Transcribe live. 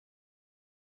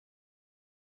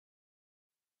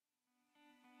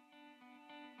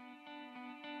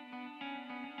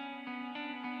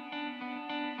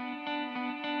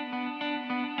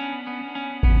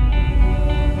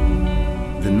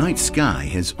night sky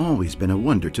has always been a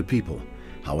wonder to people.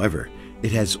 However,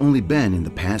 it has only been in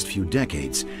the past few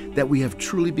decades that we have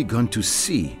truly begun to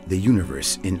see the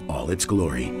universe in all its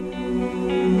glory.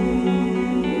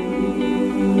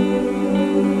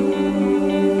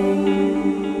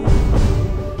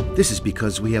 This is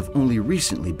because we have only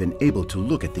recently been able to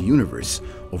look at the universe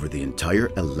over the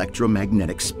entire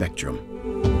electromagnetic spectrum.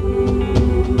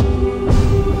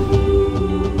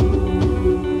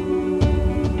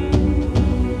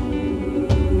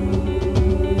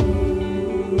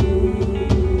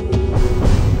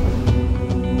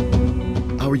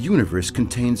 Our universe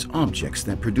contains objects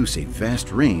that produce a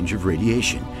vast range of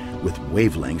radiation, with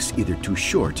wavelengths either too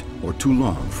short or too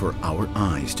long for our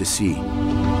eyes to see.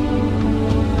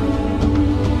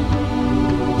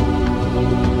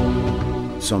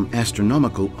 Some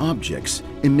astronomical objects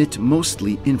emit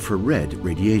mostly infrared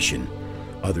radiation,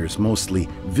 others mostly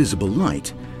visible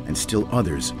light, and still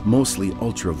others mostly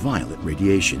ultraviolet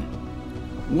radiation.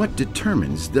 What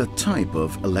determines the type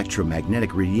of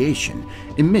electromagnetic radiation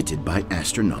emitted by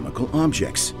astronomical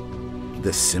objects?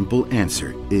 The simple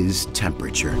answer is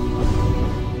temperature.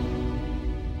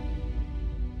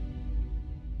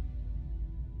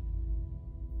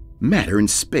 Matter in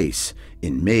space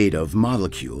is made of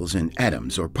molecules and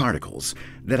atoms or particles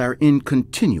that are in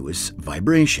continuous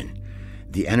vibration.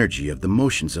 The energy of the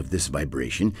motions of this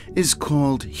vibration is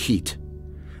called heat.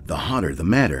 The hotter the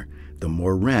matter, the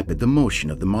more rapid the motion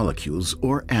of the molecules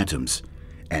or atoms,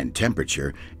 and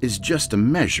temperature is just a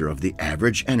measure of the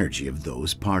average energy of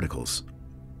those particles.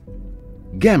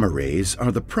 Gamma rays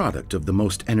are the product of the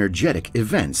most energetic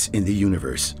events in the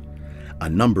universe. A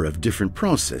number of different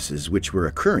processes which were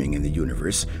occurring in the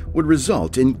universe would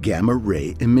result in gamma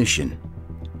ray emission.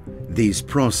 These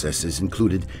processes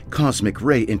included cosmic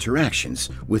ray interactions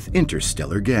with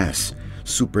interstellar gas,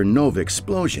 supernova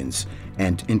explosions,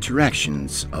 and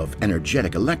interactions of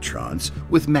energetic electrons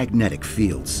with magnetic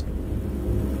fields.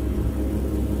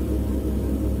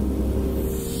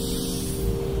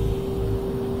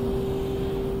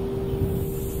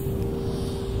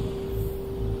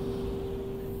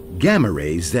 Gamma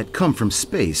rays that come from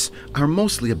space are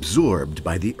mostly absorbed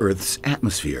by the Earth's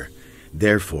atmosphere.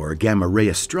 Therefore, gamma ray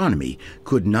astronomy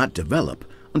could not develop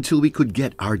until we could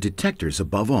get our detectors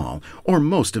above all or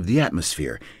most of the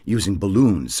atmosphere using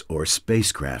balloons or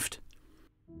spacecraft.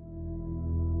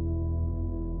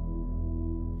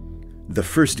 The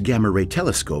first gamma ray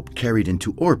telescope carried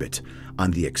into orbit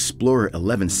on the Explorer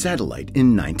 11 satellite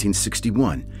in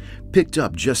 1961 picked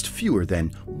up just fewer than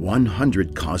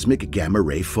 100 cosmic gamma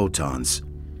ray photons.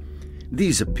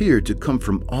 These appeared to come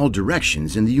from all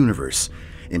directions in the universe,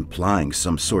 implying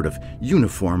some sort of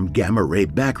uniform gamma ray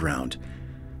background.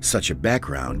 Such a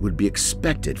background would be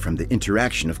expected from the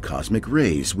interaction of cosmic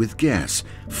rays with gas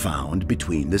found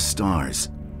between the stars.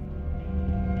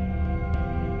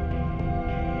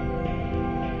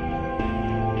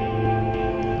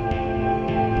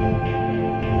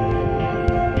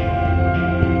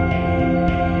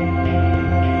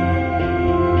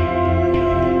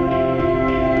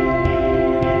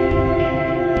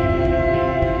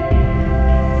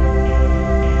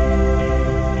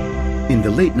 In the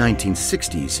late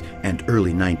 1960s and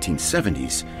early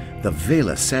 1970s, the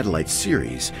Vela satellite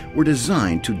series were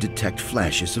designed to detect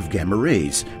flashes of gamma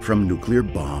rays from nuclear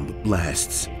bomb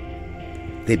blasts.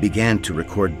 They began to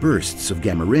record bursts of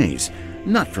gamma rays,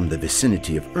 not from the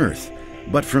vicinity of Earth,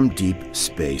 but from deep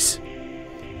space.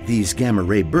 These gamma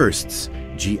ray bursts,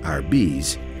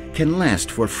 GRBs, can last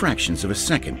for fractions of a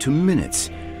second to minutes,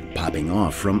 popping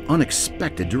off from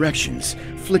unexpected directions,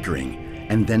 flickering,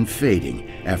 and then fading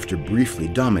after briefly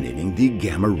dominating the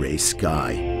gamma ray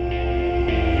sky.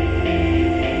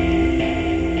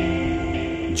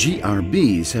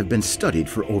 GRBs have been studied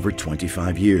for over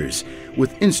 25 years,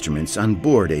 with instruments on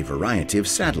board a variety of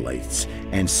satellites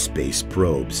and space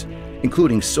probes,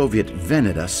 including Soviet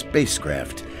Veneta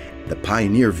spacecraft, the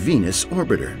Pioneer Venus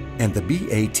orbiter, and the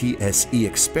BATSE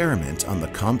experiment on the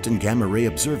Compton Gamma Ray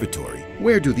Observatory.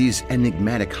 Where do these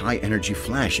enigmatic high-energy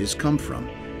flashes come from?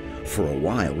 For a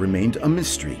while remained a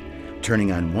mystery,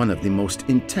 turning on one of the most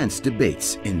intense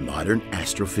debates in modern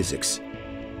astrophysics.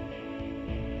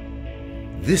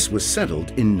 This was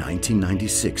settled in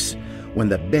 1996, when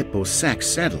the Bepo-SAC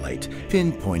satellite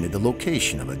pinpointed the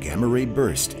location of a gamma ray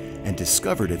burst and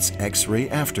discovered its X-ray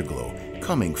afterglow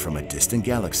coming from a distant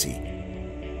galaxy.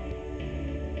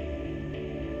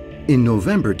 In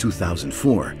November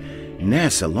 2004,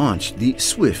 NASA launched the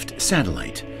SWIFT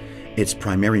satellite. Its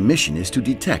primary mission is to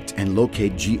detect and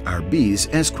locate GRBs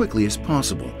as quickly as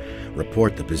possible,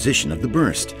 report the position of the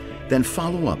burst, then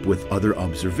follow up with other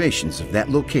observations of that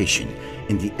location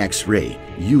in the X-ray,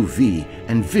 UV,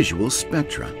 and visual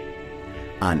spectra.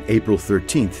 On April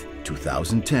 13,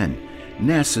 2010,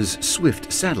 NASA's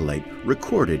SWIFT satellite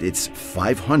recorded its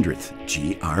 500th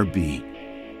GRB.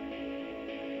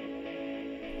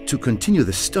 To continue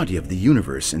the study of the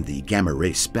universe in the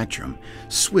gamma-ray spectrum,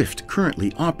 SWIFT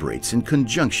currently operates in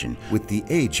conjunction with the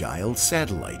Agile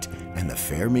satellite and the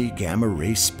Fermi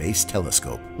Gamma-Ray Space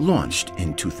Telescope. Launched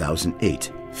in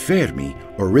 2008, Fermi,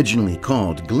 originally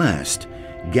called GLAST,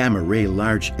 Gamma-Ray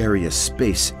Large Area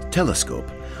Space Telescope,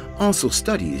 also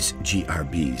studies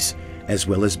GRBs, as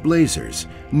well as blazars,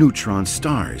 neutron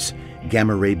stars,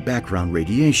 gamma-ray background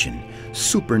radiation,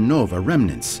 supernova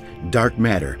remnants, dark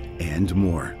matter, and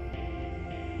more.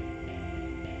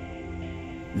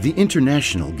 The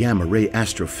International Gamma-Ray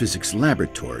Astrophysics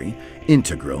Laboratory,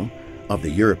 Integral, of the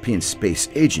European Space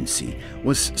Agency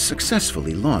was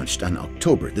successfully launched on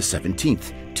October the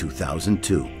 17th,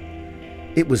 2002.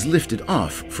 It was lifted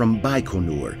off from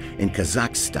Baikonur in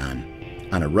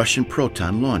Kazakhstan on a Russian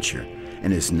Proton launcher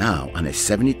and is now on a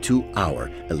 72-hour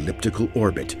elliptical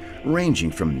orbit ranging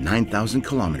from 9,000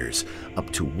 kilometers up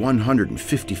to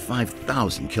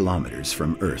 155,000 kilometers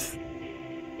from Earth.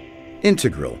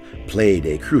 Integral played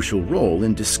a crucial role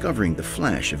in discovering the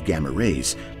flash of gamma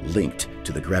rays linked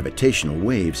to the gravitational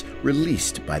waves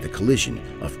released by the collision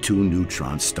of two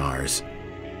neutron stars.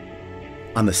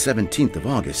 On the 17th of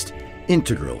August,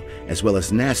 Integral, as well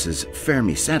as NASA's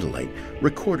Fermi satellite,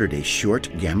 recorded a short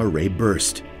gamma-ray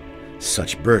burst.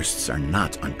 Such bursts are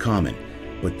not uncommon,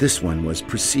 but this one was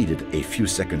preceded a few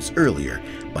seconds earlier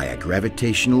by a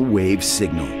gravitational wave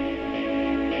signal.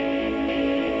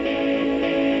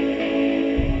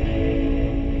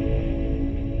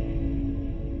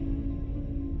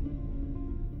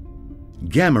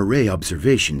 Gamma-ray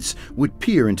observations would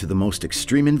peer into the most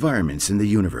extreme environments in the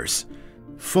universe.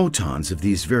 Photons of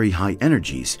these very high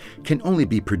energies can only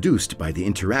be produced by the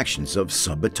interactions of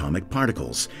subatomic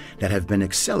particles that have been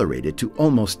accelerated to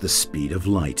almost the speed of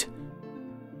light.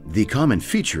 The common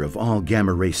feature of all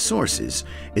gamma-ray sources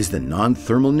is the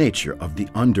non-thermal nature of the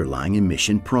underlying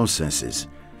emission processes,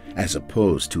 as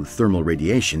opposed to thermal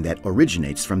radiation that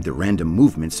originates from the random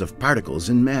movements of particles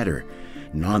in matter.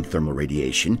 Non-thermal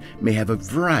radiation may have a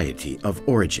variety of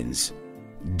origins.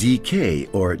 Decay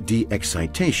or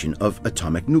de-excitation of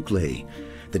atomic nuclei,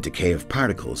 the decay of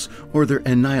particles or their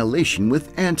annihilation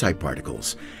with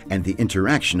antiparticles, and the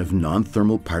interaction of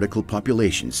non-thermal particle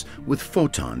populations with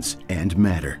photons and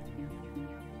matter.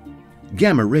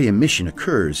 Gamma-ray emission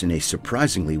occurs in a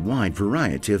surprisingly wide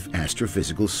variety of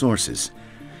astrophysical sources,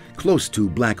 close to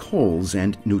black holes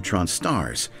and neutron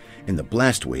stars, in the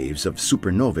blast waves of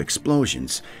supernova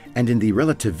explosions, and in the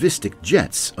relativistic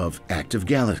jets of active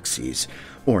galaxies,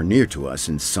 or near to us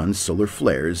in sun-solar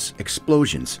flares,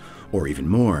 explosions, or even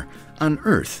more, on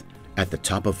Earth, at the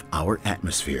top of our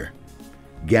atmosphere.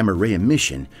 Gamma-ray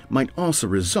emission might also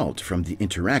result from the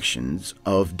interactions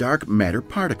of dark matter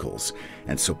particles,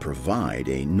 and so provide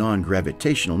a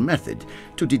non-gravitational method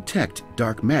to detect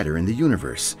dark matter in the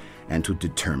universe and to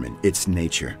determine its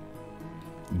nature.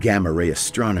 Gamma-ray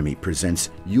astronomy presents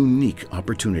unique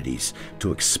opportunities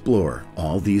to explore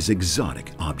all these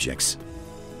exotic objects.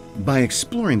 By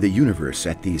exploring the universe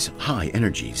at these high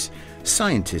energies,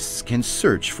 scientists can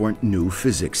search for new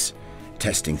physics,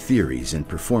 testing theories and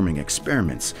performing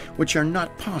experiments which are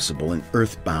not possible in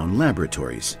Earth-bound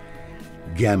laboratories.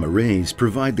 Gamma rays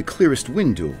provide the clearest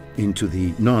window into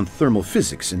the non-thermal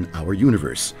physics in our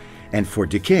universe, and for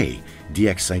decay,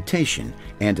 de-excitation,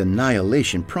 and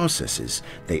annihilation processes,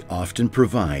 they often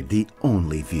provide the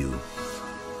only view.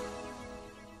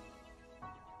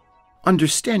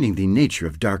 Understanding the nature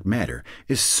of dark matter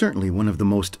is certainly one of the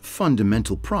most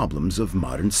fundamental problems of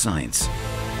modern science.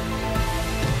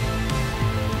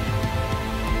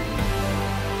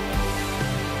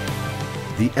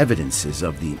 The evidences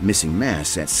of the missing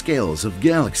mass at scales of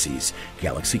galaxies,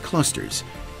 galaxy clusters,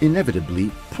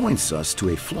 inevitably points us to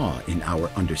a flaw in our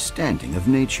understanding of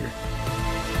nature.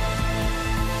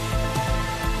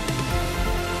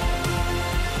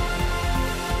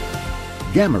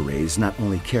 Gamma rays not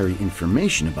only carry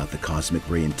information about the cosmic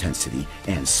ray intensity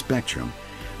and spectrum,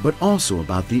 but also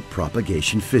about the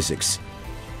propagation physics.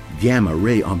 Gamma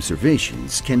ray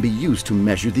observations can be used to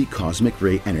measure the cosmic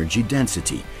ray energy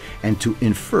density and to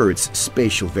infer its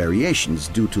spatial variations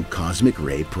due to cosmic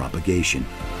ray propagation.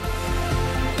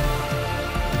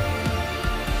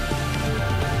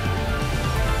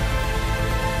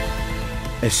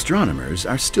 Astronomers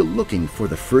are still looking for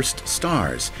the first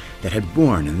stars that had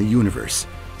born in the universe,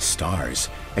 stars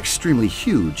extremely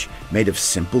huge, made of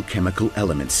simple chemical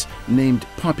elements named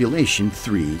population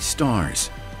 3 stars.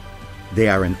 They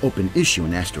are an open issue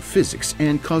in astrophysics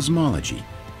and cosmology.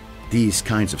 These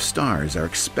kinds of stars are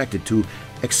expected to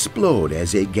explode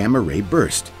as a gamma-ray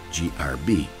burst,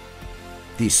 GRB.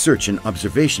 The search and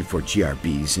observation for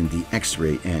GRBs in the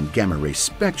X-ray and gamma-ray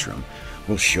spectrum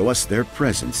will show us their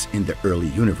presence in the early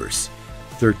universe,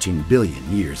 13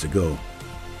 billion years ago.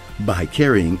 By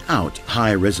carrying out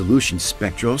high-resolution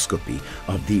spectroscopy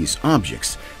of these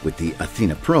objects with the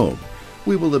Athena probe,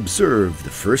 we will observe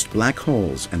the first black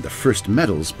holes and the first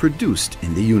metals produced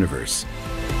in the universe.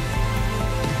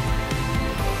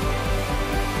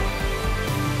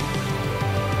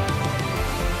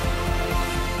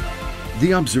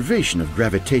 The observation of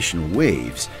gravitational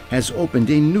waves has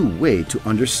opened a new way to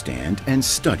understand and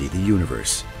study the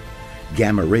universe.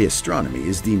 Gamma-ray astronomy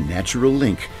is the natural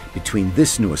link between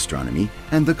this new astronomy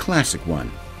and the classic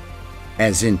one.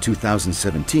 As in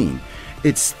 2017,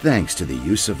 it's thanks to the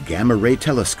use of gamma-ray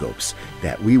telescopes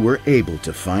that we were able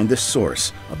to find the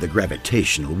source of the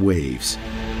gravitational waves.